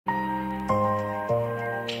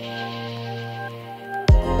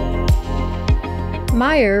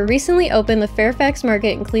Meijer recently opened the Fairfax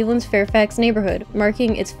Market in Cleveland's Fairfax neighborhood,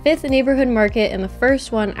 marking its 5th neighborhood market and the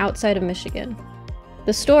first one outside of Michigan.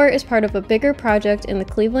 The store is part of a bigger project in the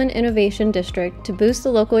Cleveland Innovation District to boost the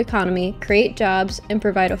local economy, create jobs, and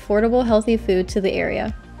provide affordable, healthy food to the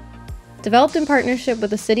area. Developed in partnership with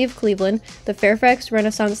the City of Cleveland, the Fairfax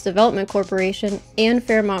Renaissance Development Corporation, and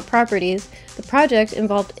Fairmont Properties, the project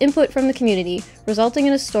involved input from the community, resulting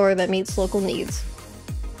in a store that meets local needs.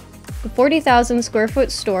 The 40,000 square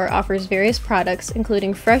foot store offers various products,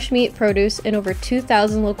 including fresh meat, produce, and over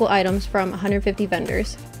 2,000 local items from 150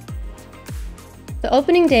 vendors. The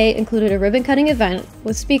opening day included a ribbon-cutting event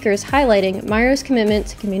with speakers highlighting Meijer's commitment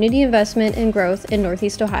to community investment and growth in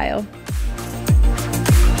Northeast Ohio.